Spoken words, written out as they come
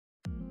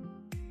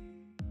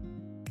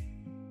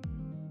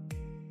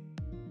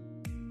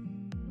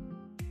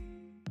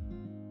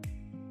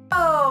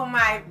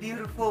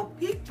beautiful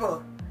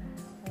people.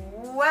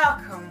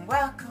 Welcome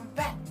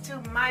back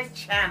to my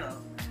channel.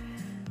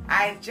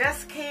 I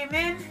just came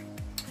in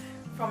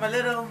from a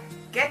little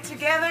get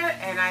together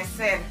and I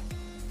said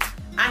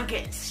I'm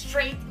getting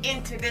straight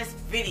into this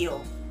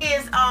video.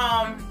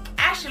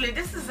 Actually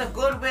this is a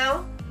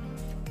Goodwill,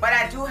 but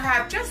I do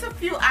have just a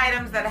few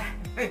items that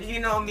you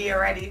know me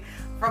already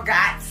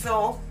forgot,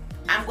 so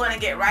I'm going to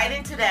get right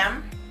into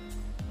them,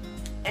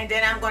 and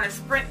then I'm going to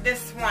sprint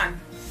this one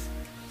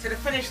to the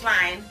finish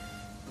line,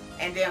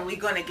 and then we're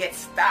going to get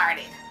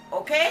started.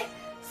 Okay,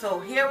 so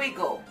here we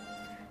go.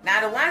 Now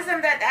the ones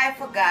that I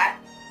forgot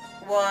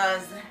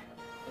was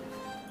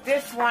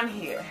this one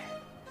here.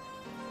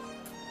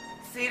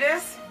 See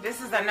this?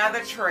 This is another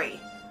tray,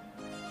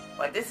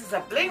 but this is a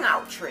bling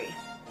out tray.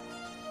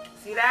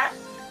 See that?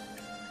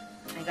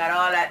 I got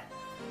all that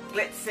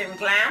glitz and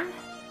glam.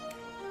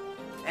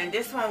 And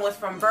this one was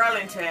from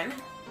Burlington,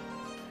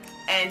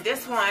 and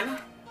this one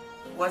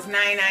was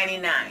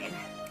 $9.99.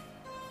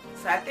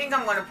 So I think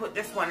I'm going to put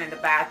this one in the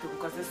bathroom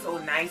because it's so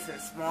nice and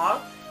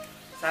small.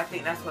 So I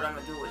think that's what I'm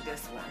going to do with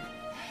this one.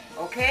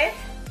 Okay?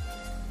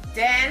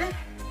 Then,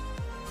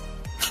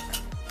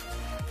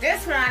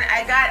 this one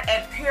I got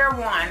at Pier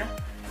 1.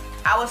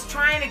 I was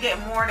trying to get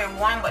more than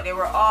one, but they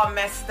were all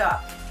messed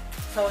up.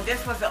 So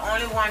this was the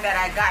only one that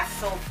I got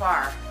so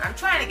far. I'm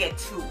trying to get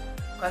two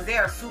because they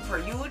are super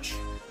huge.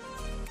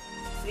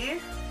 See?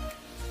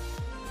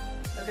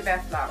 Look at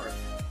that flowers.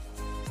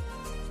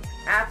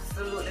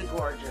 Absolutely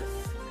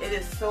gorgeous. It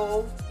is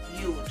so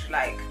huge.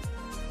 Like,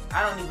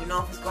 I don't even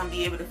know if it's going to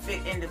be able to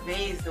fit in the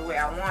vase the way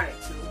I want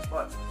it to,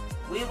 but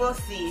we will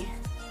see.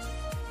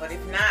 But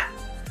if not,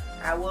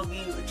 I will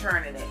be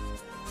returning it.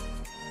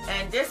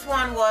 And this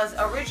one was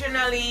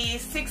originally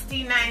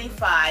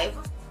 $16.95,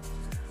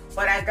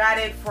 but I got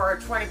it for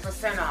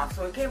 20% off,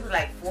 so it came to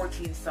like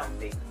 14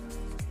 something,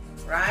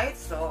 right?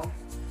 So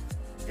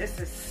this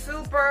is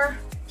super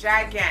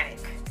gigantic.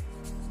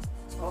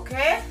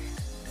 Okay,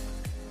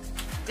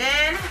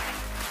 then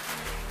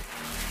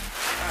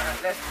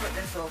let's put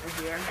this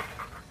over here.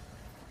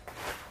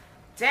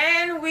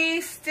 Then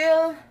we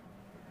still,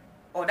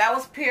 oh, that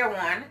was Pier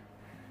 1.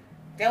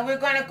 Then we're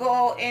gonna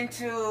go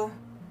into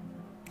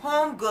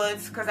Home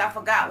Goods because I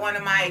forgot one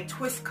of my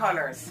twist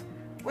colors,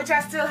 which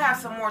I still have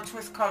some more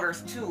twist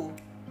colors too,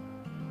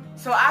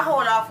 so I'll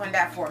hold off on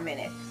that for a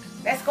minute.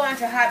 Let's go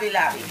into Hobby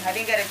Lobby. I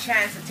didn't get a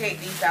chance to take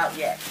these out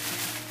yet.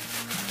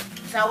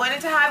 So I went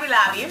into Hobby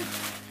Lobby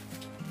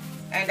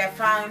and I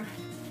found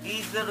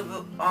these little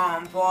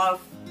ball,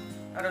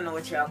 I don't know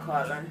what y'all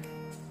call them,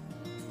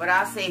 but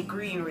I'll say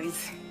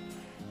greeneries,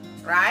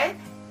 right?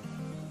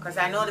 Because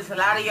I noticed a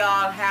lot of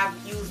y'all have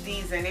used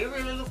these and they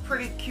really look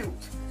pretty cute.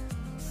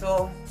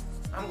 So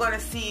I'm gonna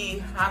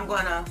see how I'm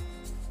gonna,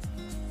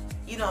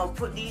 you know,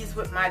 put these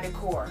with my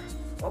decor.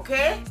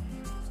 Okay?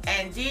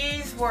 And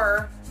these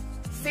were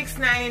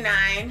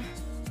 $6.99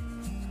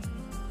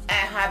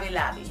 at Hobby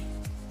Lobby.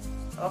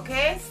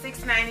 Okay,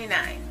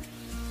 $6.99.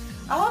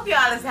 I hope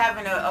y'all is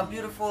having a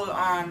beautiful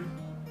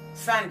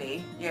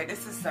Sunday. Yeah,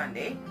 this is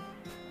Sunday.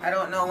 I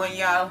don't know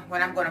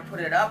when I'm gonna put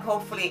it up.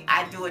 Hopefully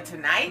I do it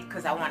tonight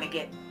because I want to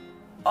get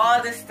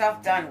all this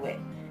stuff done with.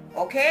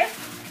 Okay.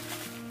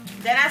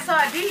 Then I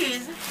saw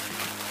these,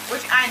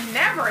 which I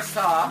never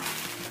saw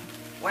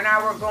when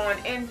I were going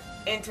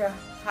into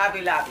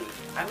Hobby Lobby.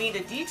 I mean, the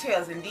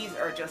details in these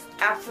are just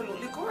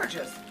absolutely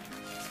gorgeous.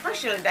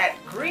 Especially that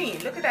green.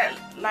 Look at that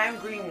lime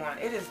green one.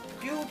 It is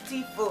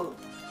beautiful.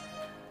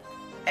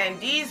 And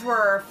these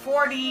were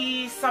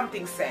 40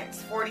 something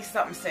cents,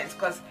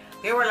 because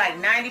they were like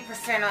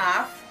 90%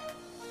 off.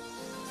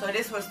 So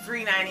this was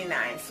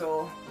 $3.99.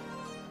 So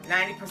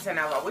 90%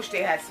 off. I wish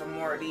they had some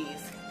more of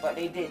these, but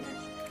they didn't.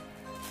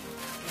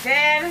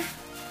 Then,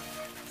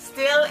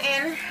 still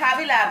in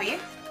Hobby Lobby,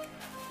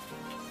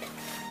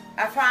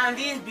 I found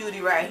these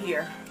beauty right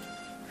here.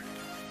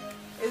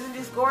 Isn't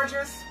this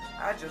gorgeous?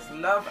 I just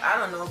love, I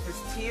don't know if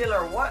it's teal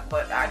or what,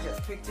 but I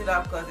just picked it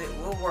up because it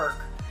will work.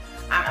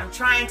 I'm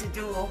trying to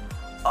do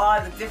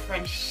all the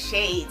different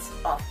shades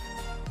of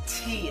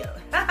teal.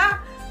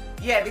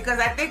 Yeah, because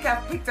I think I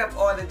picked up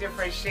all the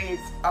different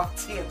shades of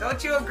teal.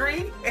 Don't you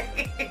agree?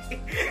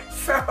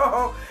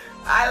 So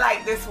I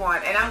like this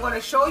one, and I'm going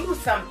to show you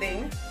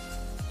something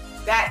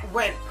that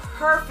went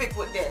perfect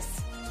with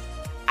this.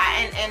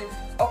 And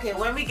okay,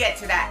 when we get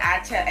to that,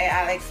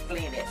 I'll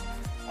explain it.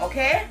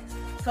 Okay,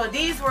 so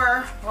these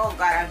were, oh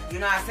God, you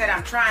know, I said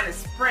I'm trying to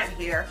sprint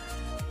here.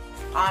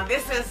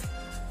 This is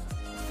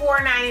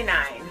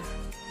 $4.99,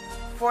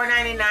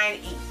 $4.99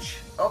 each.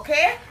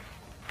 Okay.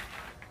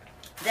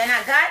 Then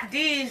I got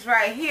these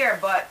right here,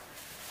 but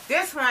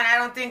this one I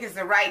don't think is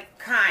the right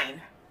kind.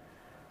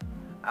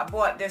 I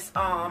bought this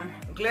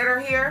glitter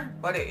here,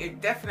 but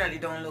it definitely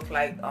don't look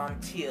like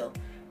teal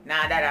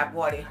now that I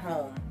brought it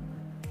home.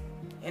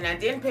 And I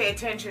didn't pay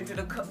attention to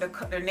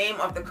the name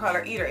of the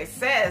color either. It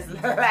says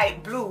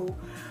light blue,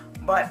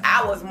 but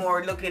I was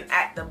more looking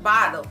at the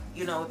bottle,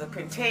 you know, the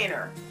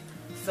container.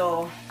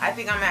 So I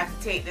think I'm gonna have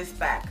to take this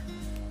back.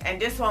 And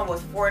this one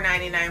was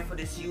 $4.99 for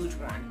this huge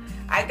one.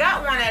 I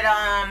got one at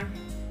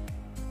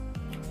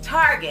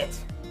Target,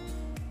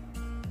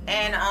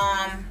 and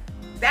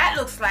that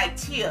looks like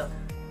teal,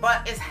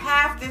 but it's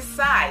half this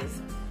size,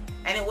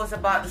 and it was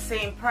about the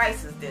same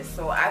price as this.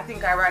 So I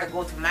think I'd rather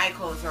go to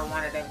Michael's or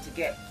one of them to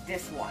get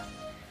this one.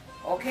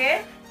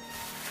 Okay,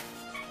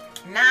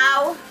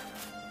 now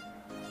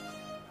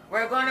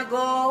we're gonna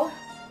go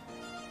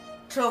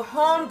to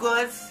Home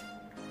Goods,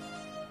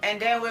 and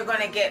then we're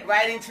gonna get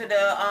right into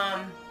the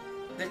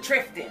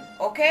thrifting.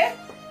 Okay,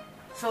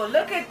 so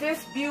look at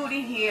this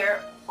beauty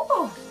here.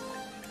 Oh,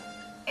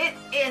 it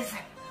is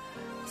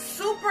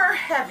super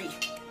heavy,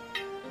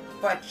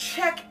 but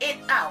check it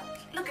out.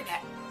 Look at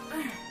that.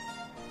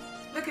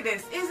 Look at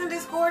this. Isn't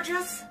this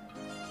gorgeous?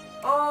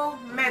 Oh,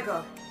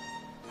 mega.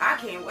 I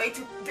can't wait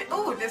to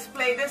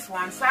display this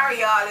one.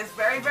 Sorry, y'all. It's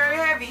very, very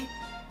heavy.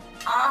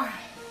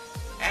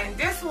 And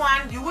this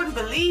one, you wouldn't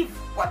believe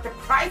what the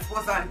price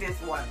was on this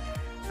one.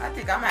 I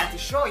think I'm going to have to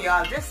show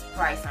y'all this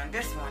price on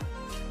this one.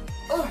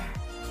 Oh,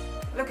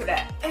 look at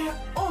that.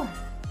 Oh,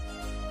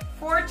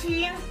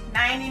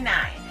 $14.99.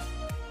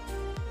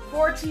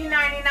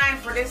 $14.99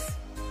 for this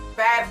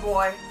bad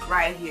boy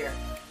right here.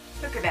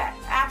 Look at that.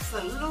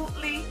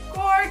 Absolutely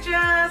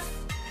gorgeous.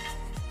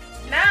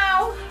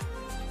 Now,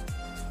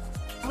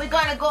 we're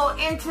going to go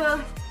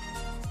into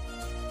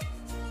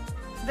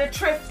the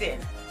thrifting.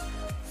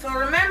 So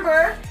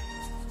remember,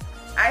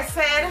 I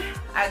said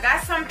I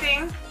got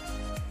something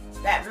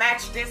that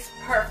matched this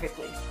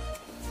perfectly.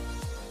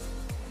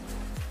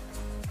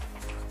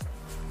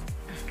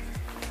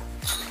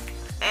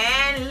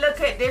 And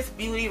look at this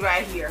beauty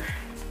right here.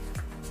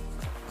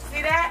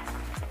 See that?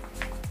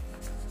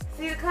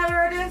 See the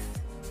color of this?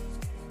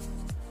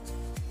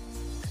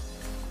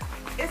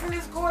 Isn't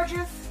this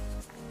gorgeous?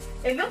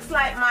 It looks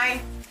like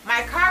my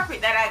carpet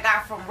that I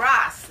got from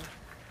Ross.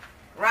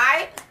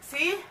 Right?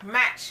 See?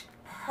 Match.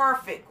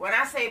 Perfect. When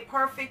I say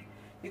perfect,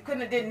 you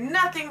couldn't have did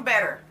nothing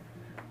better.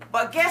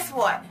 But guess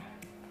what?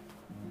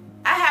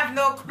 I have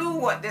no clue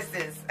what this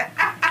is.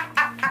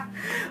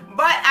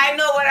 But I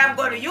know what I'm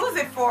going to use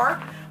it for.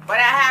 But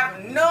I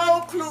have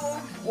no clue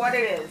what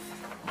it is.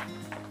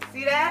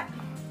 See that?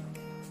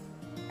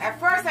 At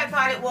first I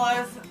thought it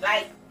was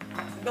like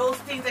those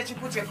things that you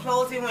put your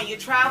clothes in when you're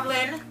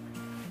traveling.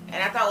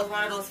 And I thought it was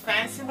one of those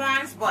fancy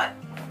ones. But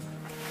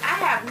I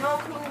have no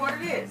clue what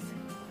it is.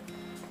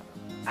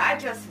 I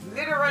just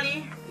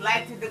literally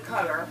liked the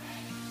color.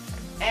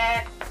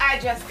 And I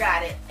just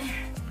got it.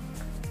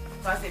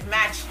 Because it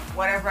matched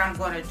whatever I'm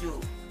going to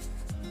do.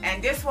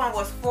 And this one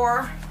was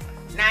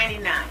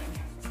 $4.99.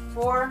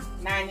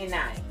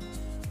 $4.99.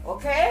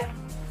 Okay?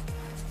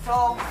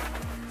 So,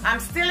 I'm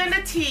still in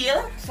the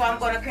teal. So, I'm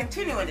going to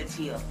continue in the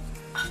teal.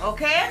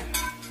 Okay?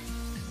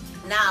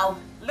 Now,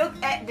 look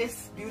at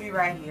this beauty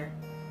right here.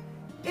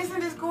 Isn't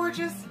this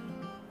gorgeous?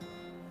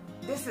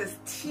 This is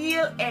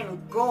teal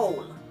and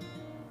gold.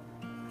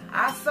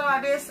 I saw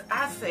this.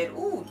 I said,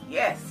 ooh,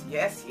 yes,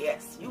 yes,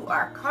 yes. You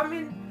are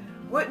coming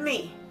with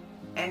me.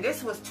 And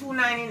this was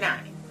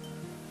 $2.99.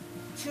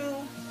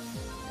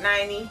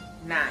 $2.99.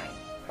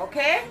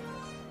 Okay?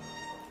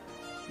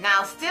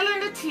 Now, still in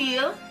the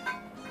teal.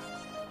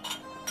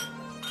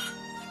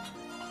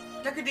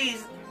 Look at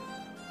these.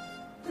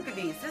 Look at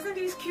these. Isn't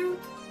these cute?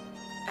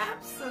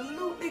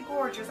 Absolutely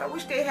gorgeous. I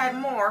wish they had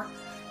more,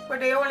 but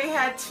they only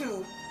had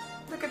 2.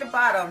 Look at the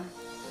bottom.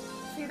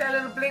 See that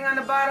little bling on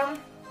the bottom?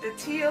 The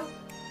teal.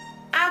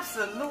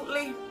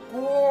 Absolutely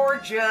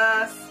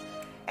gorgeous.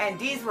 And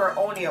these were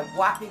only a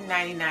whopping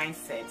 99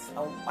 cents.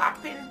 A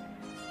whopping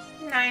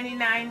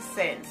 99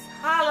 cents.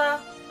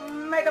 Holla.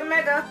 Mega,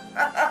 mega.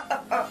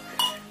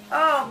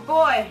 Oh,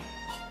 boy.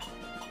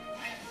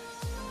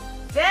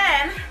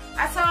 Then,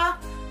 I saw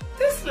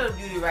this little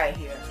beauty right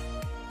here.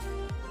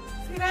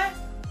 See that?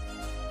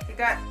 You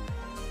got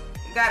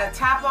a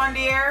top on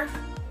there.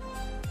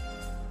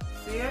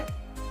 See it?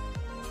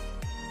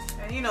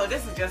 And you know,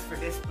 this is just for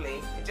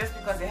display. Just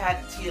because it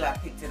had the teal, I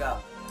picked it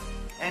up.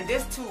 And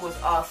this too was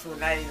also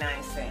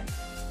 99 cents.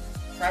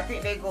 So I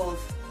think they goes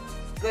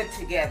good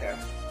together.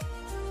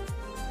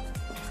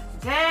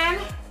 Then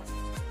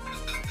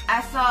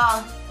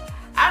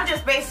I'm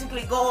just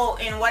basically go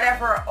in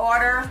whatever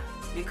order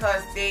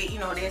because they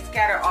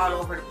scatter all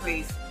over the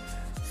place.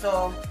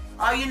 So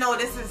all you know,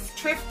 this is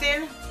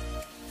thrifting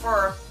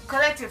for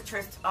collective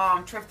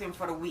thrifting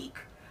for the week.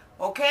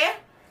 Okay?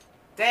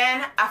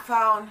 Then I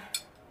found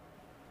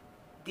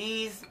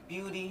these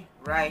beauty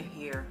right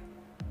here.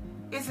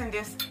 Isn't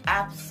this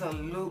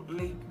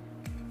absolutely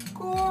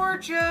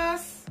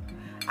gorgeous?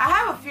 I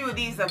have a few of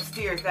these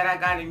upstairs that I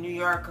got in New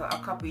York a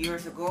couple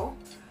years ago.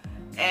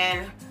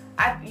 And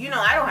I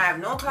don't have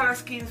no color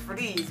schemes for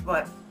these,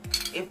 but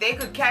if they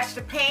could catch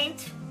the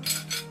paint,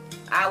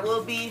 I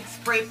will be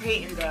spray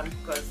painting them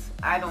because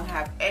I don't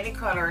have any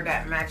color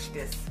that match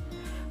this.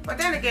 But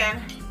then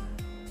again,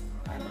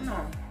 I don't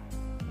know.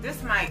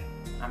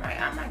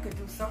 I might could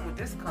do something with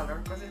this color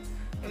because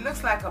it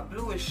looks like a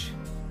bluish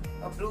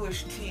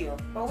teal.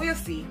 But we'll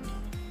see.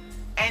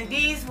 And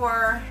these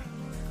were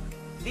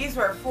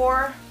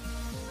 $4.99.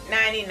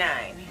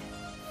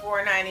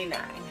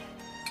 $4.99.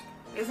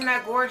 Isn't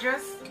that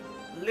gorgeous?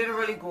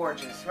 literally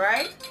gorgeous,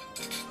 right?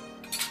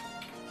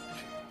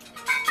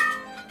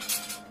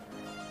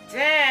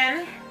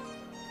 Then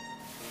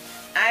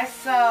I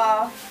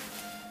saw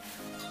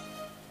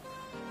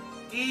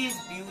these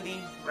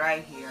beauty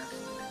right here.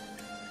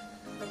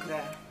 Look at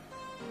that.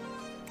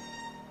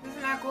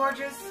 Isn't that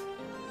gorgeous?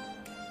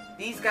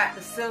 These got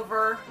the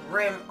silver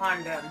rim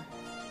on them.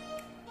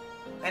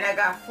 And I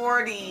got 4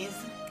 of these,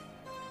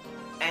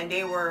 and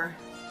they were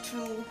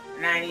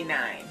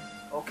 $2.99.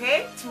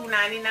 Okay,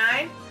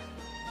 $2.99,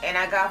 and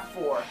I got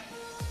 4.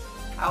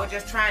 I was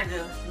just trying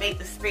to make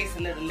the space a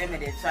little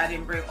limited, so I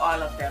didn't bring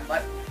all of them.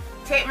 But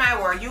take my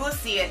word, you will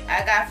see it.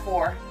 I got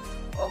 4.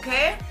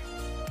 Okay.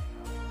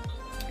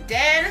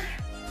 Then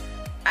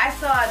I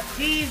saw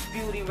these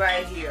beauty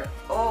right here.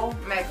 Oh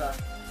mega.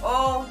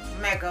 Oh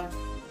mega.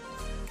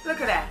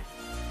 Look at that.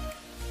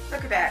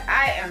 Look at that.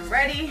 I am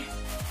ready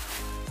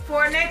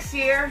for next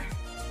year.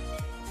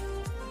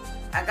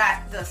 I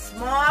got the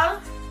small,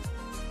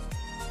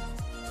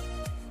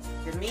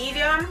 the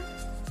medium,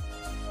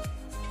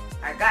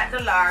 I got the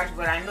large,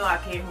 but I know I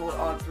can't hold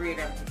all 3 of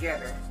them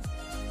together.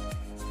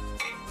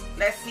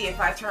 Let's see if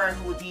I turn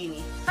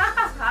Houdini.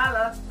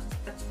 Holla.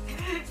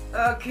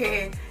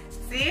 Okay,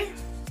 see?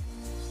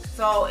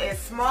 So it's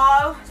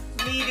small,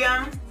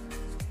 medium,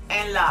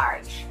 and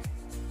large.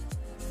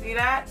 See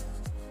that?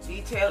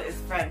 Detail is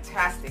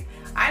fantastic.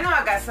 I know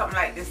I got something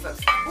like this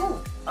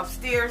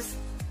upstairs.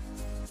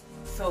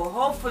 So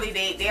hopefully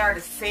they are the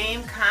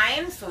same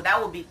kind. So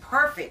that would be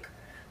perfect.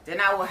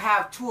 Then I will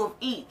have 2 of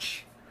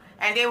each.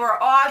 And they were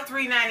all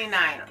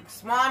 $3.99.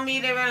 Small,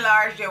 medium, and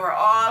large, they were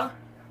all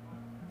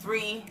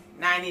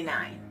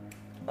 $3.99.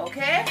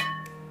 Okay?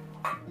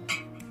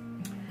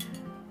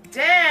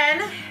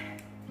 Then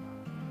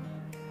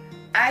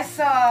I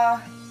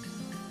saw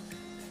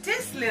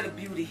this little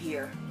beauty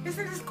here.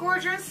 Isn't this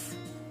gorgeous?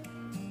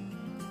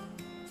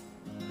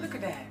 Look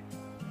at that.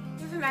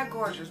 Isn't that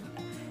gorgeous?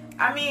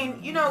 I mean,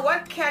 you know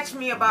what catch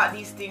me about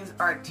these things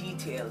are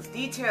details.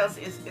 Details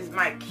is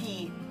my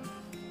key.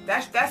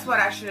 That's what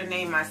I should have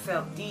named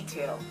myself,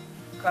 detail.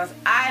 Because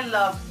I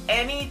love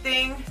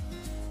anything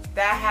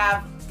that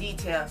have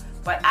detail.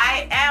 But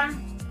I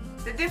am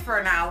the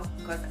differ now,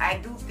 because I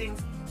do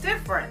things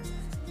different.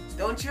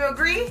 Don't you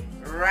agree?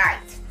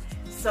 Right.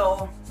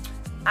 So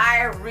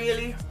I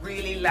really,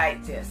 really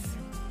like this.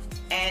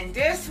 And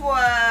this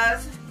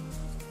was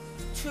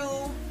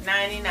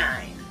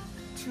 $2.99.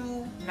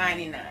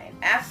 $2.99.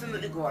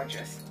 Absolutely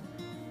gorgeous.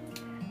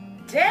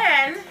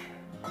 Then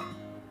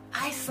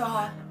I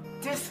saw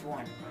this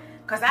one,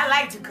 because I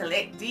like to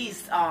collect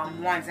these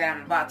ones that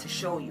I'm about to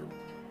show you.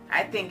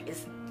 I think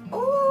it's,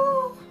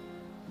 ooh,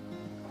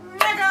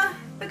 mega.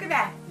 Look at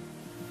that.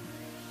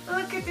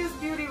 Look at this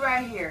beauty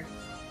right here.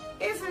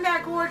 Isn't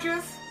that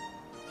gorgeous?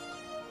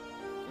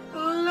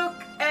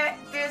 Look at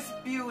this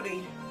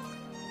beauty.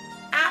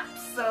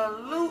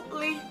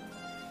 Absolutely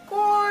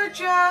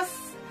gorgeous.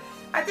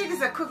 I think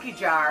it's a cookie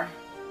jar,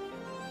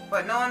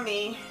 but knowing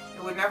me,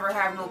 it would never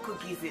have no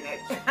cookies in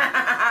it.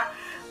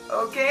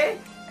 Okay,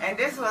 and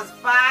this was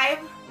 $5.99.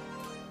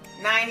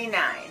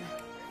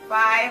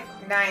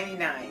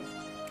 $5.99.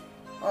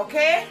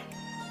 Okay,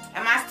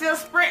 am I still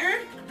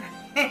sprinting?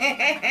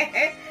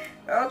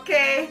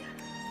 Okay,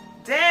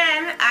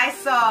 then I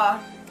saw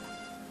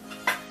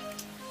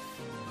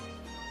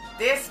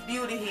this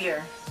beauty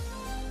here.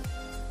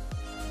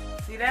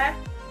 See that?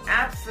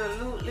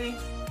 Absolutely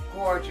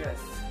gorgeous.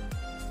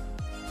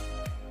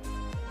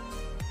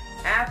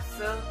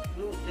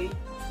 Absolutely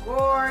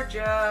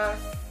gorgeous.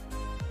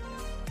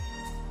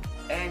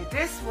 And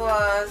this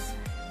was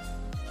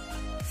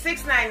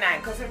 $6.99,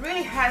 because it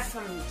really has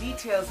some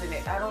details in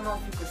it. I don't know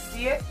if you could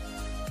see it,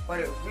 but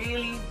it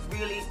really,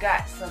 really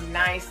got some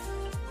nice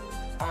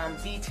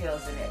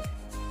details in it.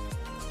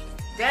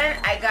 Then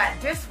I got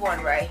this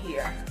one right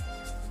here.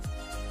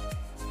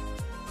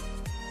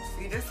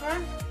 See this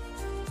one?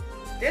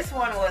 This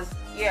one was,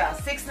 yeah,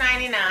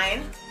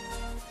 $6.99.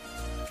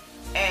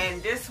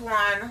 And this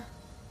one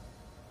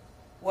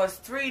was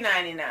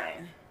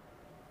 $3.99.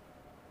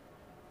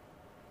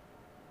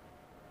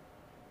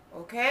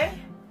 Okay?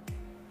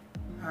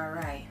 All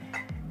right.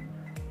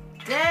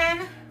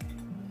 Then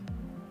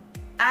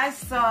I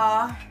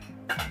saw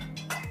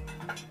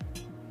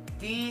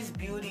these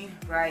beauty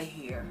right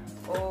here.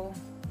 Oh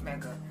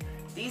mega.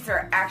 These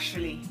are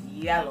actually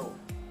yellow.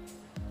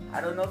 I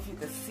don't know if you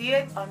can see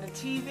it on the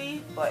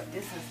TV, but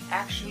this is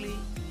actually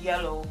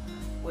yellow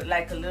with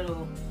like a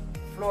little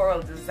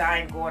floral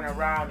design going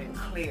around in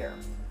clear.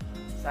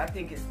 So I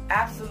think it's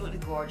absolutely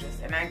gorgeous.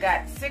 And I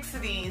got 6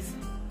 of these,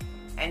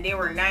 and they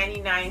were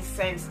 99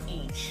 cents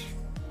each.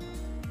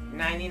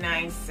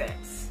 99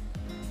 cents.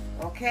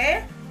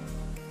 Okay?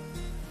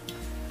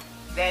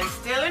 Then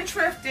still in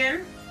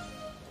thrifting,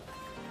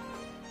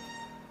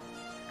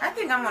 I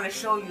think I'm going to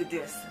show you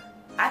this.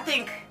 I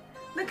think,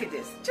 look at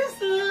this. Just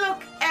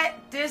look at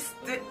this,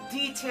 the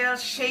detail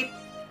shape.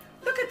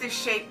 Look at the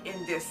shape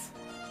in this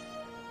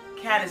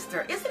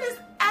canister. Isn't this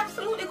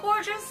absolutely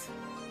gorgeous?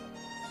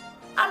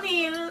 I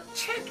mean,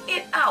 check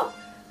it out.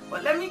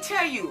 But let me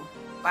tell you,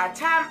 by the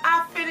time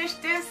I finish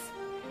this,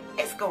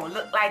 it's gonna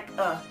look like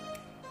a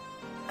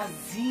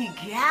Z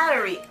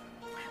Gallery.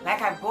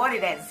 Like I bought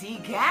it at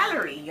Z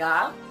Gallery,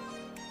 y'all.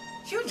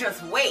 You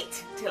just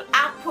wait till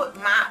I put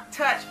my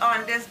touch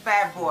on this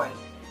bad boy.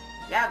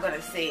 Y'all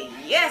gonna say,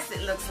 yes,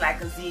 it looks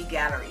like a Z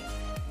Gallery.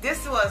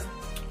 This was,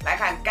 like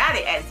I got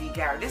it at Z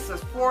Gallery. This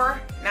was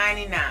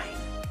 $4.99.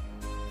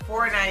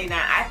 $4.99.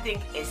 I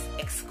think it's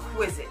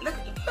exquisite. Look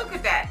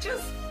at that.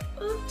 Just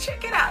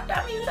check it out.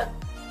 I mean, look.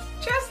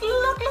 Just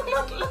look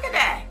at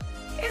that.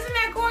 Isn't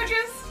that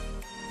gorgeous?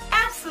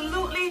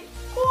 Absolutely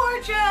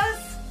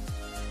gorgeous.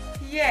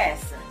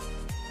 Yes.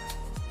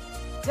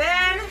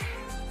 Then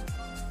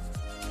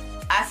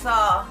I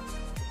saw,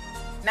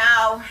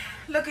 now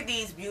look at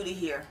these beauty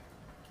here.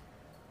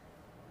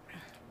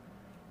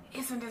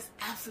 Isn't this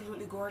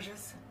absolutely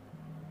gorgeous?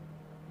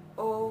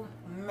 Oh,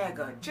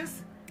 mega.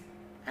 Just,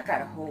 I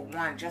gotta hold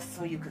one just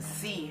so you can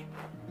see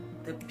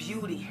the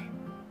beauty.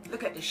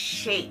 Look at the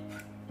shape.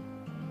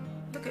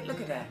 Look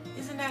at that.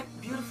 Isn't that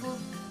beautiful?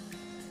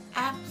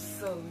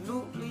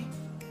 Absolutely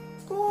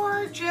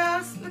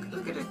gorgeous.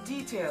 Look at the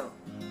detail.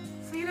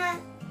 See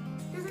that?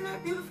 Isn't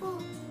that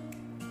beautiful?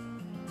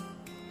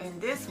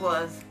 And this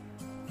was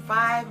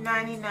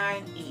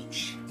 $5.99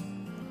 each.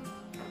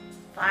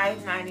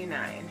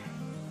 $5.99.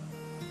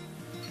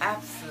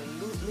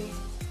 Absolutely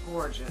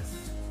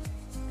gorgeous.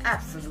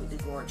 Absolutely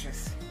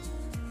gorgeous.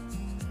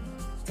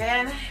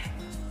 Then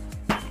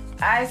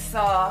I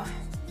saw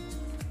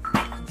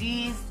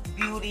these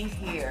beauty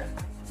here.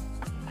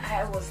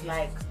 I was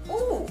like,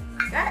 ooh,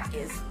 that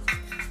is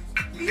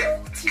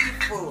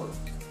beautiful.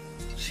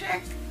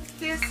 Check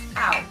this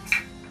out. I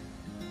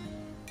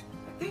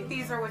think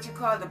these are what you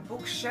call the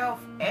bookshelf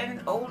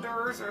end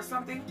holders or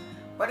something,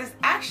 but it's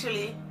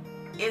actually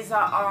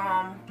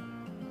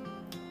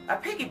a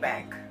piggy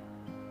bank.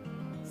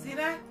 See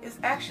that? It's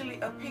actually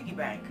a piggy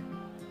bank.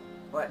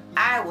 But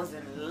I was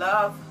in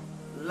love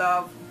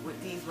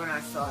with these when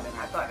I saw them.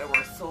 I thought they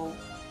were so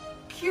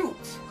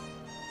cute.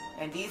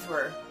 And these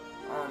were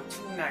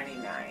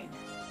 $2.99.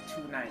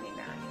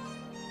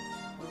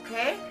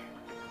 Okay?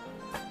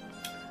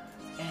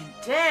 And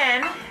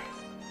then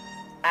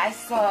I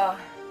saw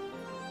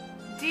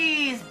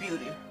these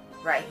beauty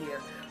right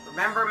here.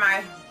 Remember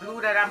my blue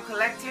that I'm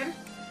collecting?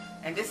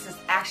 And this is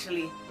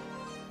actually,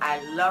 I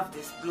love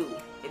this blue.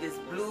 It is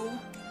blue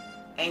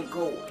and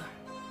gold.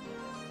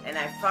 And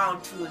I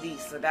found two of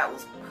these, so that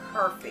was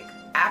perfect.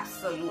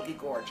 Absolutely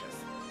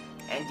gorgeous.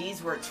 And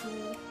these were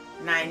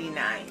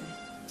 $2.99.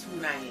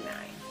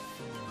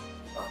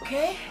 $2.99.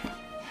 Okay.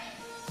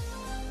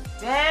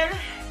 Then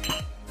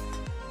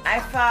I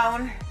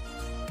found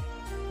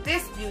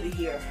this beauty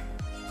here.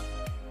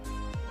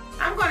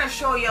 I'm going to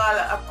show y'all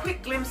a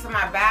quick glimpse of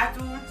my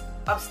bathroom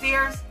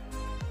upstairs,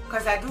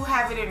 because I do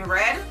have it in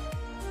red,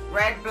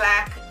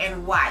 black,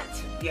 and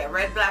white. Yeah,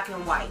 red, black,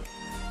 and white.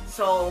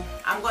 So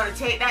I'm going to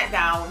take that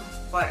down,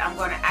 but I'm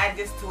going to add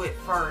this to it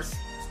first,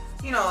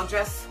 you know,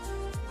 just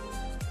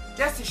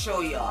to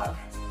show y'all.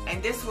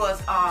 And this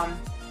was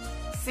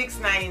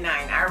 $6.99.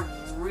 I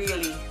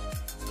really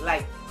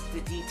like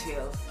the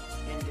details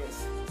in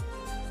this.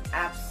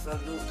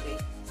 Absolutely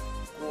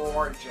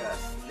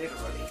gorgeous,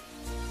 literally.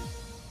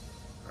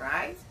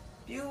 Right?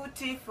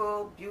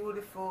 Beautiful,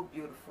 beautiful,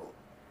 beautiful.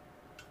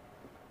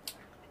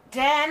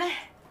 Then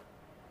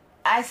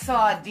I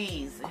saw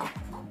these.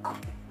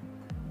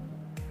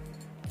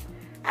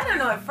 I don't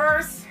know, at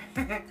first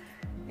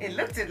it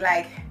looked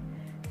like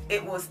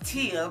it was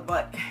teal,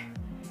 but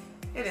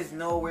it is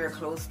nowhere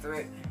close to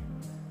it.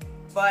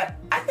 But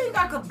I think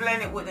I could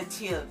blend it with the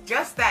teal.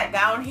 Just that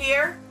down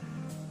here,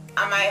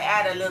 I might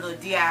add a little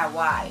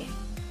DIY.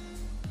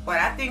 But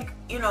I think,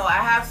 you know,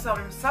 I have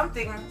some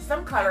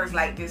colors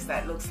like this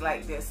that looks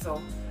like this,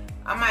 so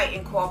I might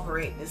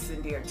incorporate this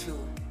in there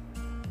too.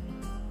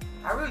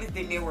 I really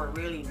think they were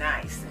really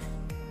nice.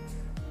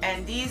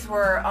 And these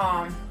were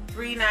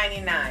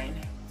 $3.99.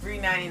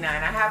 $3.99.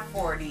 I have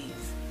 4 of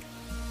these.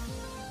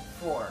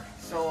 4.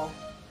 So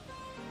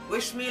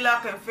wish me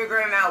luck in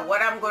figuring out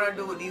what I'm gonna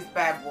do with these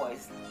bad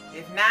boys.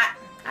 If not,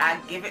 I'll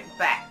give it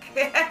back.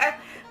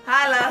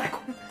 Holla.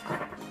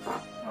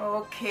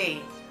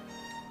 Okay.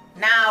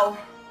 Now,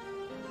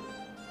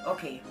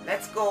 okay,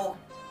 let's go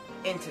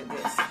into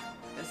this.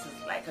 This is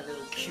like a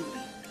little cutie.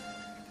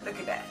 Look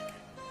at that.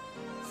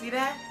 See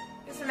that?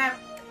 Isn't that?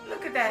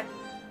 Look at that.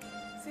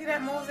 See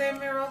that mosaic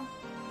mirror?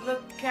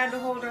 Look, candle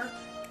holder.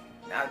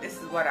 Now this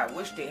is what I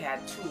wish they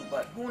had too,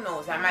 but who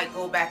knows? I might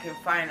go back and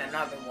find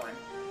another one.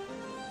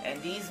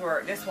 And this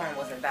one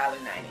was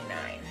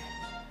 $1.99.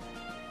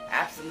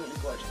 Absolutely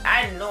gorgeous.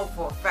 I know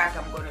for a fact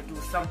I'm going to do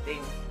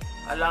something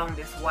along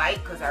this white,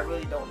 because I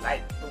really don't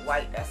like the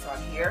white that's on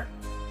here.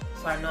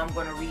 So I know I'm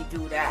going to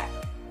redo that.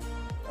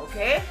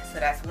 Okay, so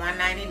that's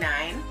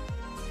 $1.99.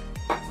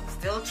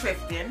 Still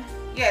thrifting.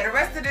 Yeah, the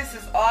rest of this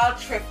is all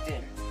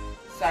thrifting,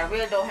 so I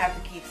really don't have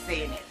to keep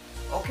saying it.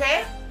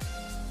 Okay?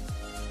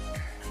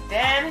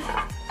 Then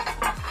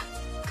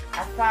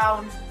I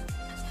found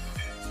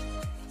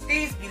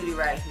these beauty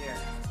right here.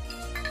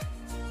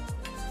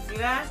 See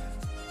that?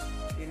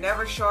 You're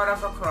never short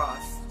of a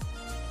cross.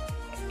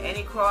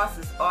 Any cross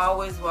is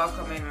always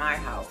welcome in my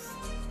house.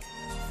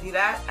 See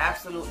that?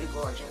 Absolutely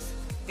gorgeous.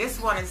 This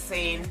one is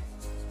saying,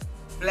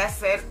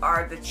 blessed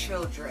are the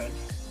children.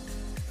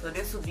 So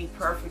this would be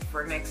perfect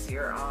for next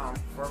year,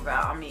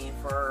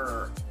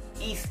 for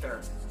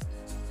Easter.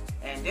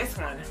 And this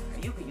one,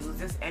 you can use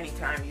this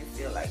anytime you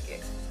feel like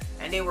it.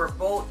 And they were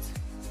both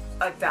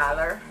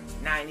 $1.99.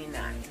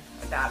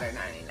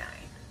 $1.99.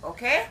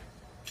 Okay?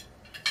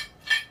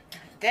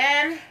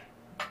 Then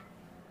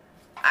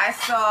I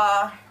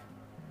saw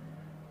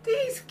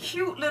these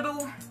cute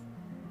little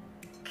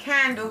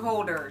candle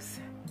holders.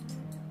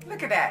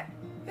 Look at that.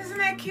 Isn't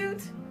that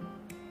cute?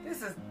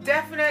 This is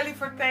definitely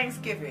for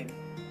Thanksgiving.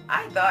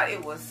 I thought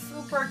it was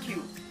super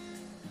cute.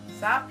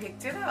 So I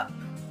picked it up.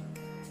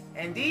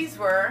 And these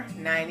were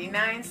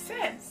 99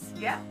 cents.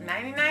 Yep,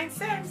 99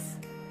 cents.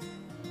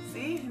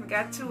 See, we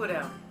got two of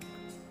them.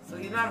 So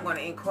you know I'm going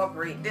to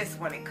incorporate this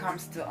when it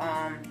comes to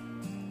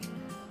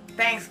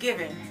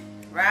Thanksgiving,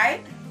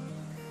 right?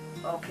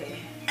 Okay.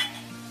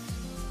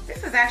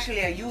 This is actually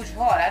a huge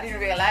haul. I didn't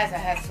realize I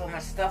had so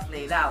much stuff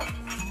laid out.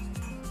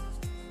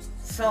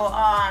 So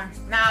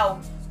now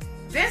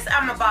this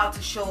I'm about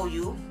to show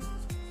you.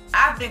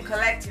 I've been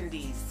collecting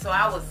these, so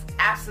I was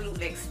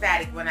absolutely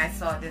ecstatic when I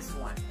saw this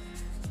one,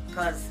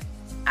 because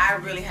I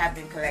really have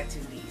been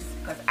collecting these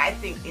because I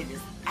think it is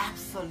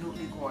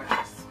absolutely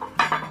gorgeous.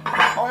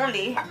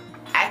 Only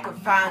I could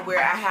find where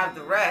I have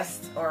the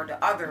rest or the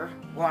other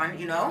one,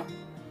 you know.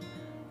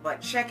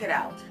 But check it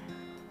out.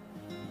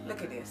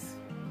 Look at this.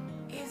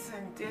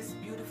 Isn't this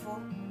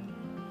beautiful?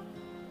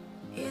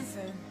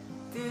 Isn't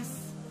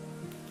this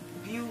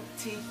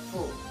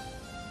beautiful?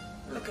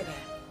 Look at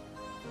that.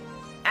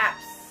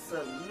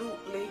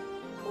 Absolutely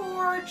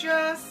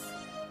gorgeous.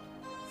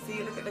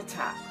 See, look at the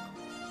top.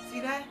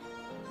 See that?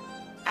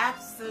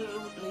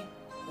 Absolutely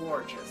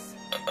gorgeous.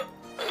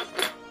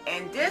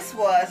 And this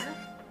was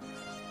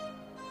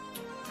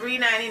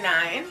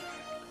 $3.99.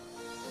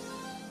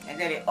 And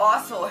then it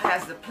also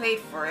has the plate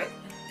for it.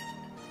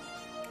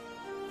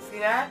 See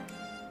that?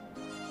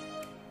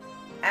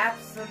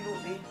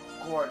 Absolutely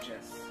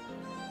gorgeous.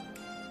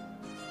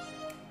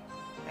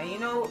 And you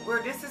know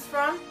where this is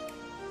from?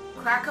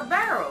 Cracker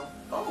Barrel.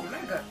 Oh,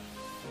 mega.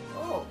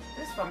 Oh,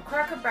 this is from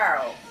Cracker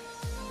Barrel.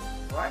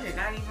 Oh, I did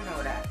not even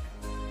know that.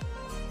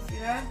 See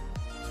that?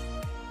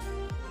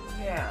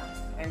 Yeah.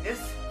 And this,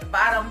 the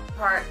bottom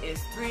part is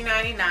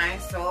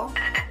 $3.99, so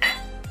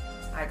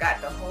I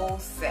got the whole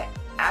set.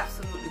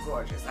 Absolutely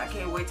gorgeous. I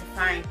can't wait to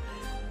find.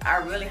 I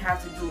really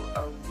have to do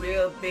a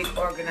real big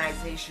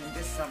organization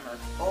this summer.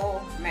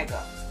 Oh,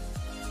 mega.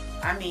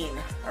 I mean,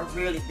 a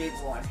really big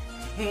one.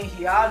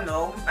 Y'all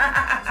know.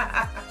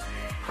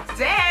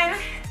 Then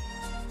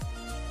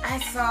I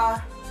saw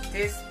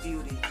this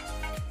beauty.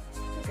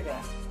 Look at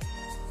that.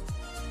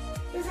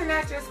 Isn't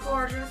that just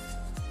gorgeous?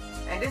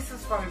 And this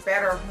is from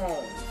Better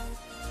Homes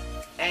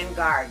and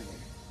Garden.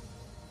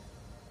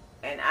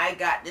 And I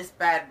got this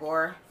bad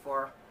boy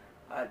for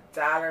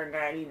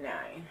 $1.99.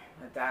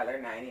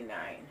 $1.99.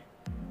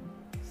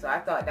 So I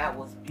thought that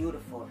was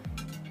beautiful.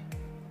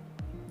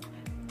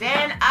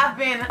 Then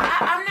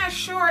I'm not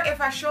sure if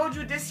I showed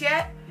you this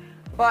yet,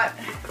 but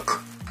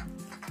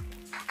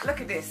look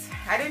at this.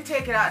 I didn't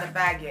take it out of the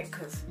bag yet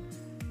because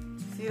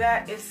see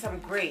that? It's some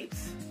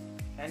grapes,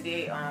 and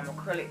they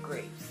acrylic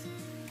grapes.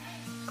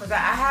 Because I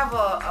have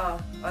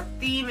a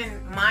theme in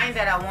mind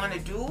that I want to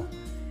do,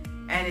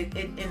 and it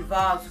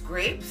involves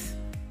grapes.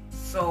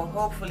 So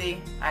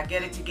hopefully I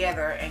get it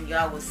together and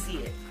y'all will see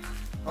it.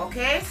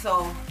 Okay,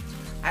 so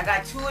I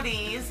got two of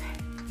these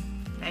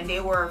and they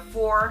were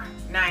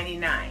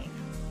 $4.99.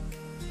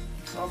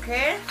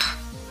 Okay,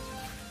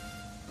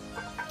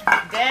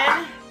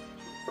 then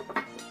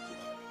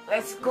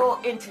let's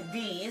go into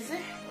these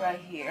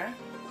right here.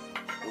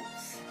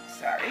 Oops,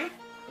 sorry.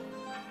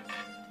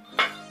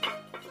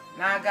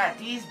 Now I got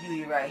these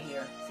beauty right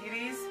here. See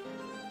these?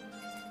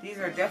 These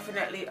are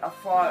definitely a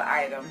fall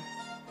item,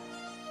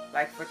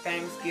 like for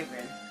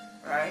Thanksgiving,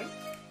 right?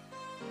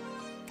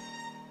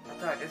 I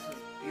thought this was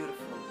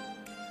beautiful.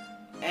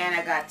 And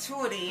I got two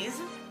of these.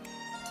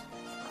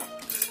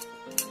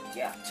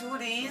 Yeah, two of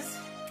these.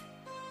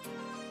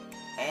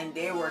 And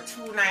they were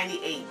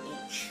 $2.98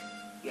 each.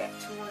 Yeah,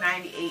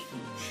 $2.98 each.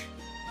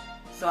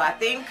 So I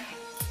think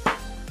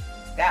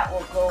that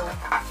will go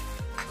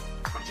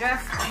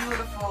just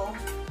beautiful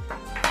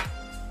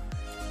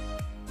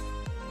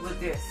with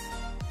this.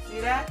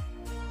 See that?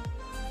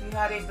 See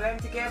how they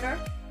blend together?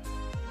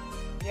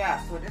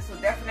 Yeah, so this will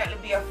definitely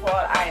be a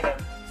fall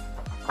item.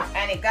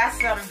 And it got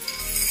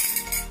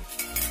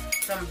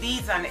some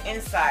beads on the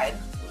inside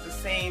with the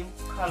same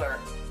color.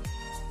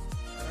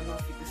 I don't know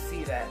if you can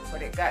see that,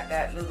 but it got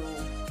that little,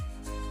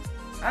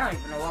 I don't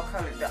even know what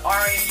color, the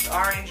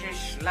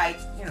orangish, light,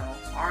 you know,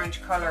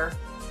 orange color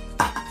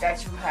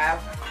that you have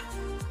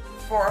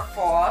for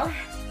fall.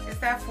 Is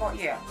that fall?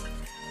 Yeah.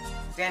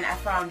 Then I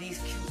found these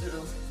cute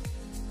little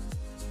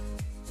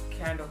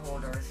candle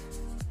holders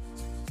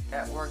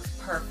that works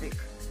perfect.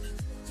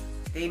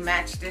 They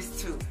match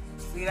this too.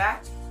 See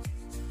that?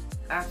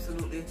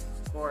 Absolutely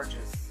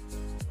gorgeous,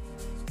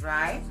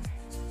 right?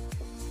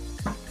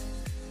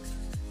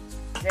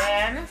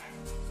 Then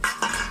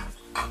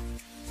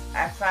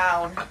I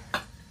found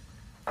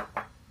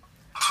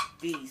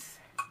these.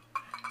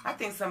 I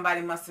think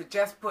somebody must have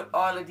just put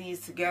all of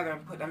these together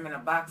and put them in a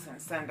box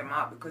and send them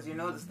out, because you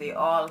notice they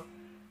all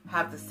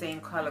have the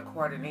same color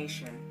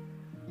coordination.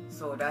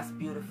 So that's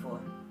beautiful.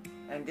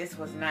 And this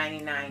was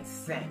 99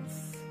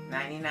 cents.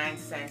 99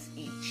 cents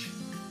each.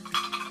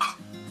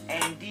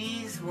 And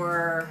these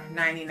were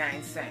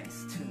 99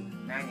 cents too.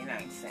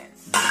 99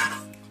 cents.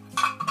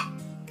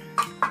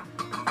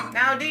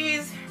 Now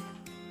these,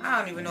 I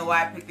don't even know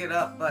why I picked it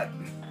up, but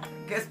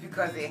I guess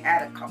because they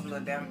had a couple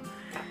of them.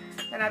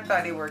 And I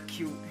thought they were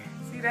cute.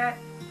 See that?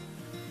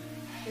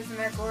 Isn't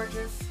that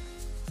gorgeous?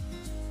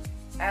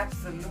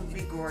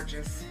 Absolutely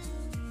gorgeous.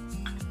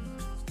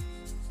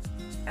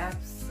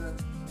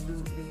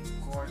 Absolutely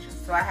gorgeous.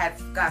 So I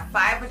got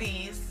 5 of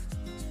these,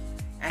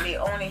 and they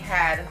only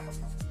had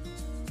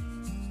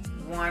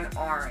one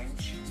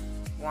orange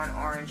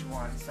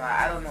one. So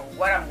I don't know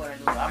what I'm gonna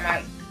do. I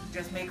might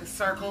just make a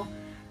circle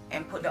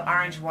and put the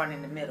orange one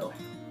in the middle.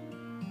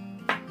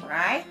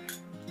 Right?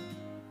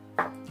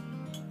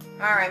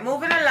 Alright,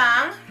 moving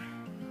along.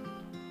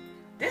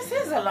 This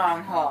is a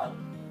long haul.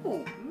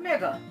 Ooh,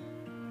 mega.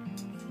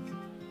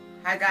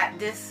 I got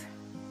this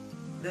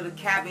little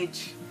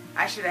cabbage.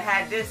 I should have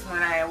had this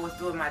when I was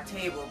doing my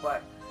table,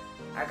 but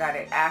I got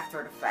it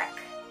after the fact.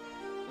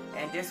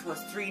 And this was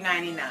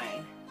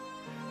 $3.99.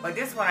 But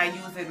this one I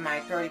used in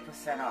my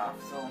 30% off.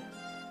 So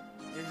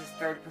this is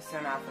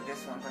 30% off of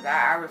this one, because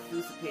I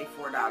refuse to pay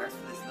 $4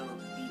 for this little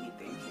beanie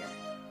thing here.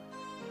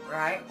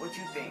 Right? What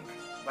you think?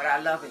 But I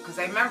love it, because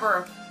I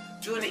remember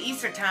during the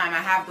Easter time I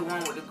have the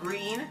one with the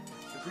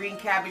green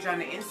cabbage on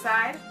the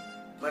inside,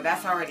 but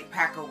that's already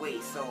packed away.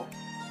 So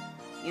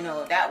you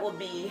know, that will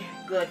be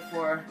good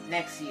for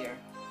next year.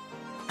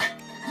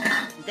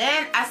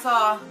 Then I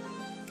saw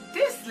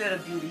this little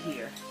beauty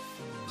here.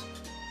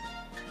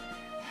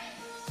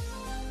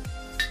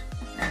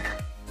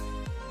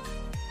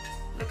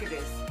 Look at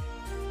this.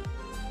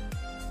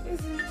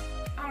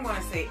 I'm going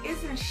to say,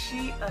 isn't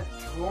she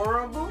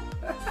adorable?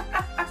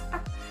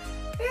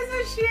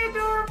 Isn't she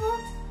adorable?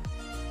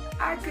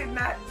 I could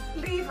not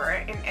leave her.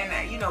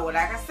 And you know,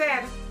 like I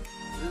said,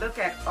 look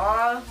at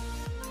all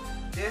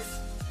this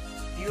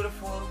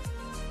beautiful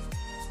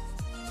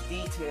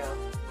detail.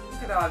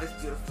 Look at all this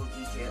beautiful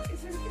detail.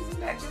 Isn't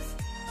that just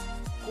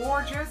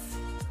gorgeous?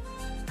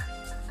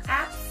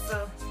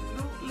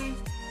 Absolutely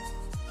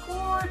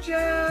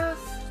gorgeous.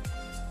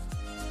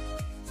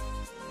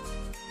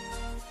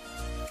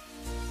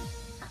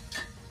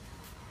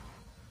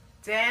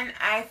 Then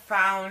I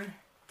found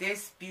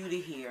this beauty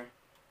here.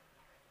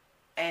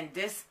 And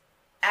this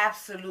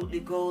absolutely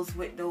goes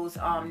with those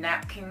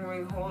napkin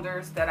ring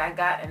holders that I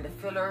got and the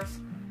fillers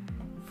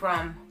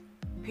from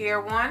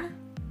Pier 1.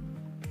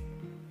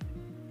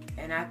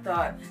 And I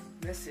thought,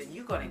 listen,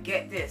 you're gonna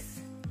get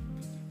this.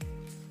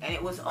 And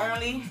it was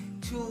only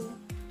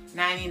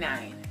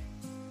 $2.99.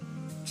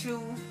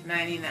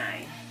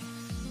 $2.99.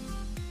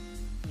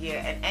 Yeah,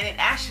 and it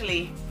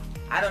actually,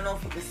 I don't know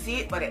if you can see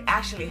it, but it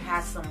actually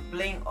has some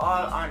bling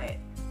all on it.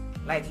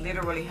 Like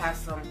literally has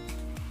some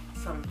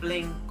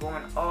bling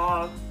going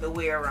all the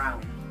way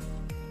around.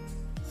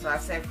 So I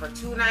said for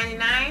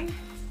 $2.99,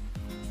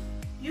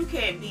 you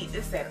can't beat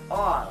this at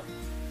all.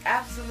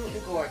 Absolutely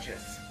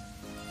gorgeous.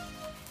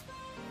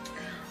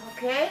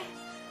 Okay,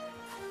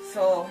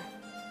 so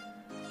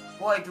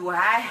boy, do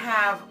I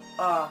have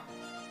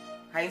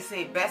how you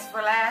say, best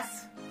for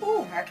last.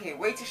 Ooh, I can't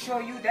wait to show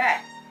you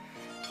that.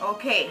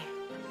 Okay,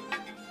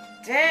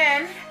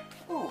 then,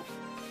 ooh,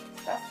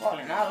 stuff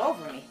falling all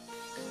over me.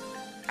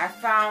 I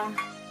found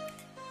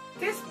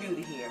this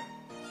beauty here.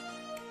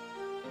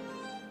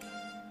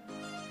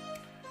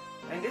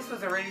 And this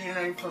was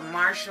originally from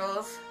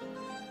Marshall's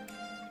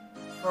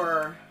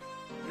for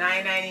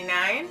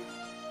 $9.99.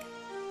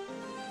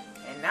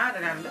 And now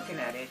that I'm looking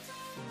at it,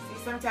 see,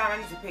 sometimes I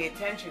need to pay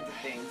attention to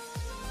things.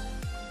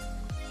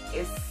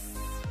 It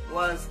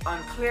was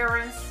on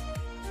clearance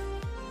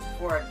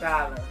for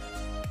 $1.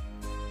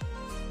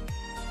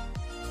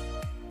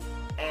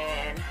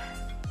 And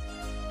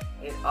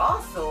it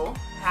also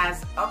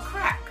has a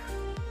crack.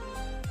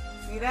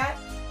 See that?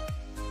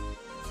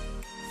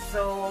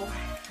 So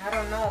I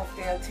don't know if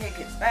they'll take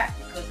it back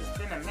because it's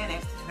been a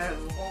minute, a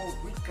whole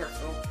week or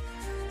so.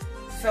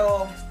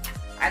 So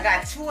I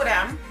got 2 of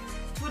them,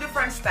 2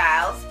 different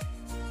styles.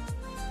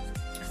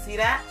 See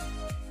that?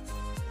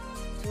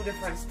 2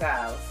 different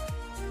styles.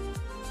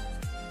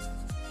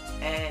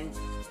 And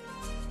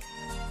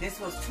this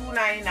was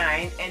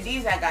 $2.99, and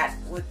these I got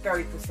with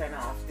 30%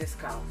 off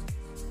discount.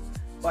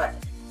 But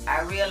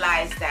I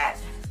realized that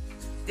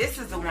this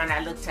is the one I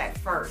looked at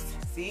first.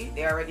 See,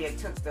 they already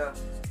took the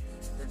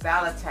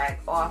dollar tag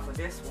off of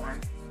this one,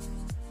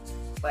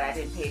 but I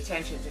didn't pay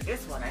attention to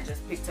this one. I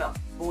just picked up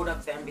both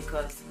of them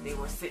because they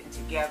were sitting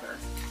together.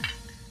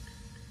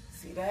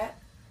 See that?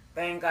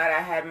 Thank God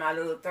I had my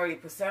little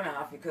 30%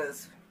 off,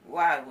 because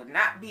well, I would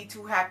not be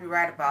too happy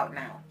right about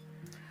now.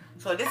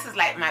 So this is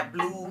like my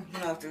blue, you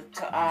know,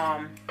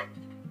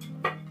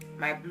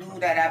 my blue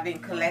that I've been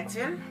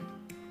collecting.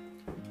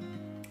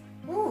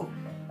 Ooh.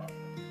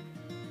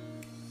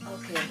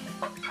 Okay.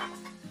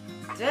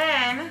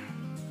 Then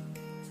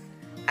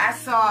I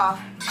saw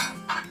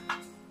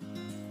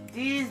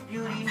these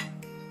beauty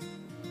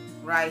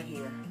right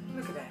here.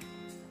 Look at that.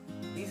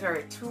 These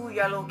are 2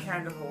 yellow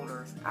candle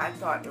holders. I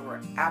thought they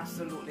were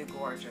absolutely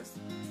gorgeous.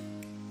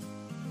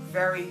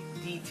 Very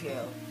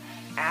detailed.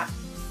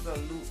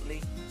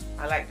 Absolutely.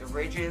 I like the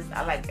ridges.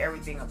 I like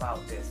everything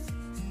about this.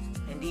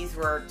 And these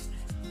were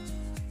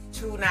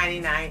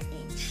 $2.99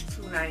 each.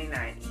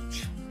 $2.99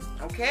 each.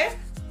 Okay?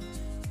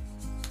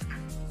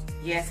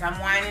 Yes, I'm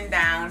winding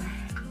down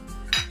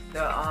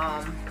the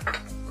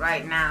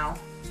right now.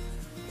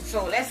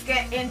 So let's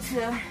get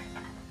into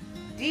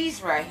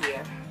these right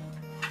here.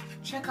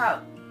 Check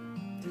out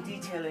the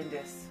detail in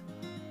this.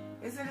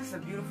 Isn't this a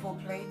beautiful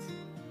plate?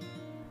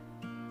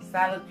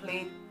 Salad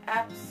plate,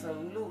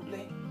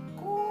 absolutely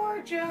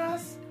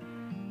gorgeous.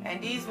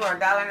 And these were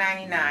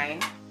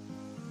 $1.99,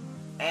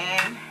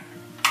 and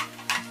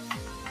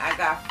I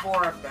got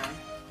 4 of them.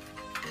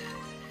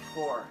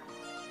 4.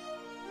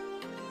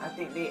 I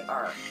think they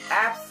are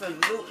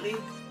absolutely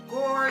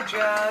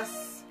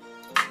gorgeous.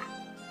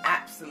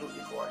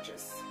 Absolutely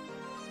gorgeous.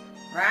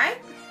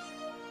 Right?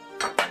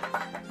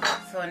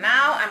 So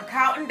now I'm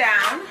counting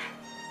down,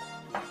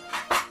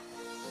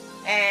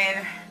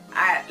 and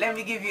let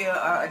me give you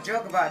a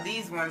joke about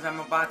these ones I'm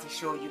about to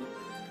show you.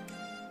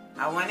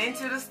 I went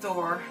into the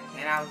store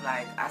and I was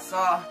like, I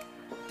saw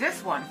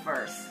this one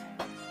first,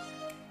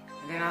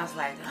 and then I was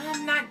like,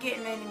 I'm not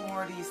getting any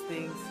more of these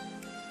things.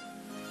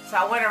 So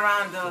I went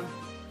around the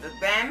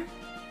bend,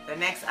 the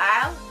next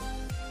aisle,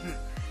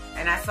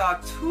 and I saw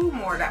 2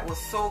 more that was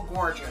so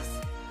gorgeous.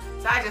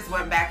 So I just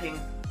went back and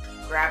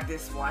grabbed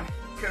this one,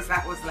 because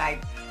I was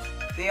like,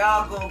 they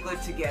all go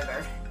good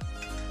together.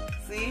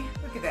 See?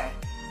 Look at that.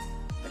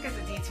 Look at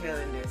the detail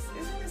in this.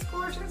 Isn't this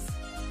gorgeous?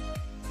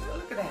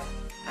 Look at that.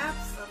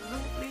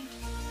 Absolutely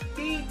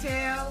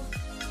detailed.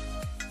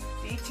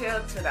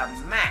 Detailed to the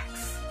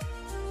max.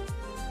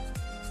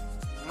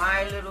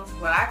 My little,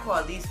 well, I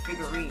call these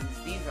figurines.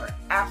 These are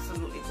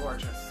absolutely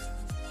gorgeous.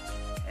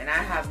 And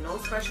I have no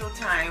special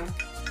time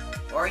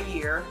or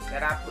year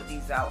that I put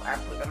these out. I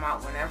put them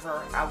out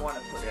whenever I want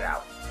to put it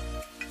out.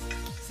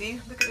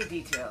 See, look at the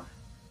detail.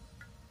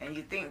 And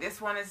you think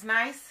this one is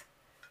nice?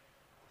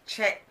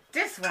 Check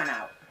this one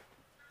out.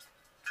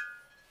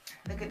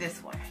 Look at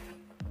this one.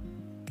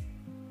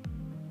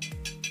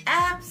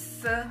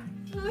 Absolutely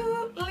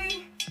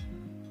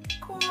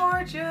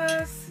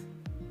gorgeous.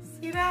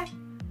 See that?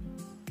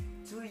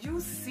 Do you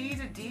see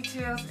the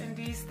details in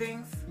these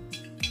things?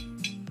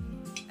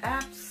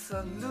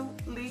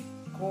 Absolutely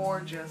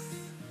gorgeous.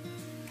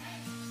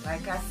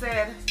 Like I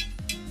said,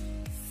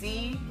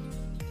 see,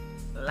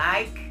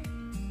 like,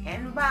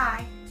 and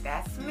buy.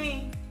 That's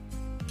me.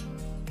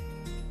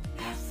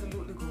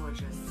 Absolutely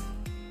gorgeous.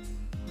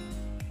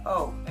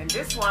 Oh, and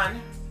this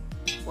one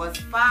was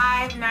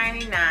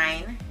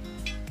 $5.99,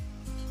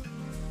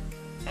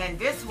 and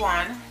this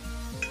one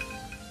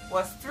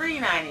was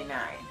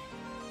 $3.99.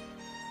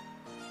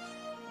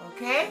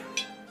 Okay?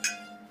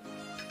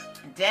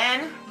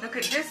 Then look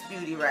at this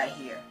beauty right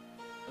here.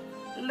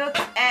 Look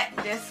at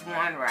this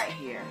one right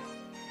here.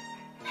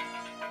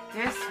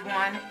 This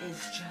one is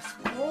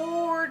just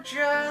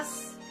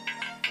gorgeous.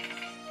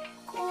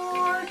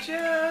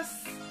 Gorgeous.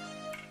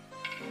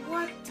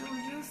 What do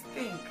you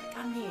think?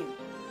 I mean,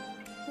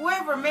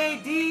 whoever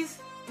made these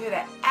did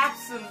an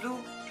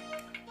absolute,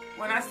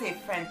 when I say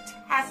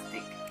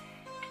fantastic,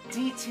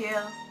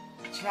 detail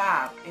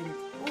job. And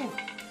ooh,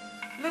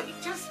 look,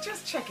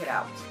 just check it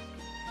out.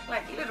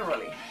 Like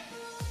literally.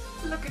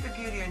 Look at the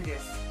beauty in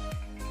this.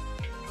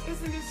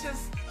 Isn't this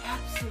just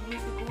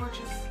absolutely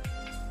gorgeous?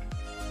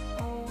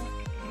 Oh,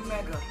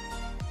 mega.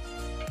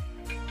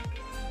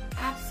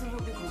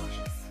 Absolutely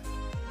gorgeous.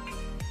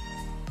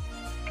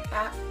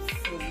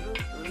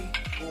 Absolutely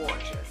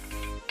gorgeous.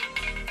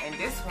 And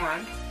this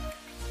one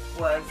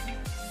was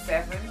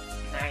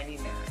 $7.99.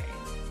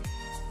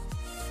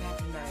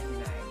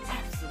 $7.99.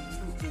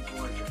 Absolutely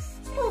gorgeous.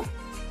 Ooh,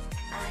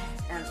 I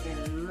am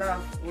in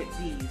love with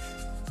these.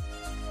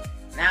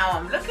 Now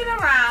I'm looking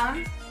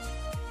around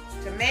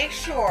to make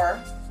sure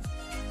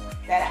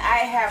that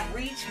I have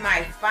reached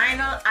my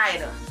final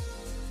item.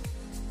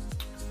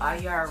 Are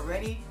y'all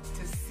ready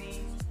to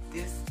see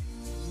this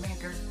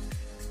mega?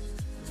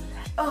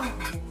 Oh,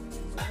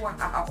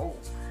 wow.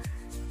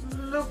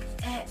 Look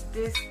at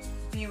this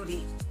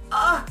beauty.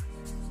 Oh,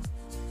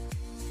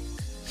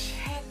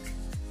 check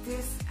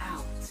this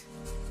out.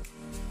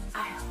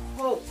 I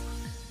hope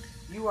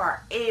you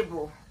are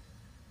able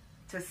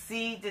to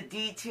see the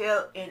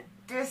detail in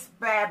this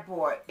bad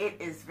boy. It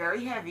is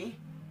very heavy.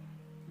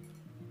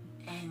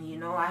 And you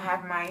know I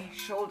have my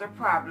shoulder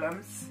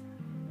problems.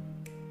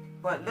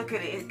 But look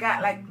at it. It's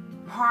got like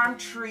palm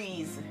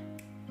trees.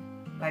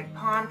 Like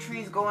palm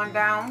trees going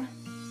down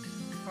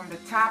from the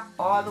top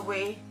all the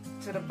way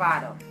to the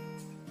bottom.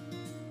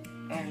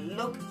 And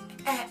look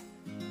at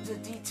the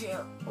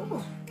detail.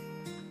 Ooh.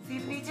 See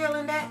the detail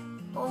in that?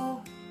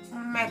 Oh,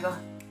 mega.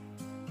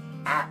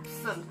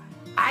 Absolutely.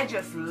 I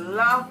just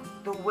love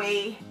the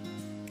way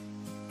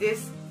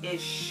this is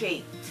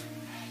shaped.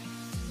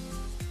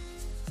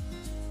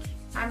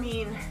 I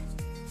mean,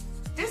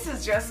 this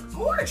is just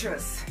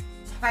gorgeous.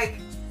 Like,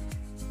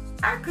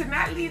 I could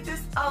not leave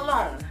this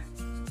alone.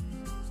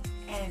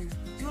 And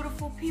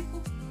beautiful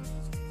people,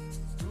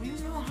 do you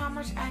know how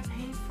much I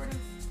paid for this?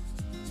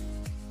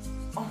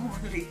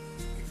 Only,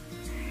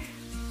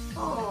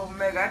 oh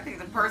Meg, I think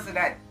the person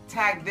that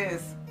tagged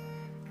this,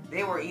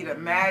 they were either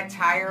mad,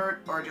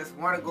 tired, or just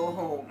want to go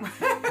home.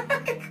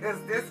 Because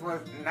this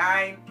was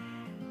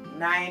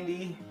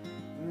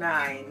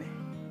 $9.99.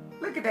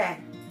 Look at that.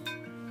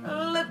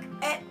 Look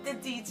at the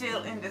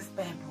detail in this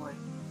bad boy.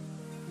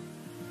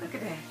 Look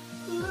at that.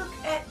 Look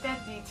at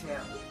that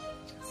detail.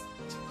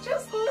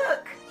 Just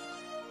look.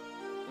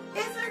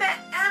 Isn't that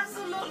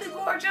absolutely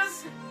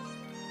gorgeous?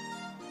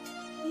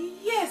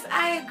 Yes,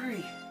 I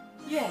agree.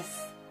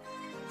 Yes.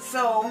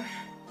 So,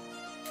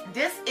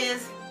 this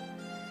is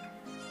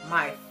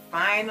my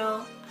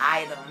final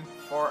item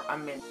for a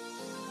minute.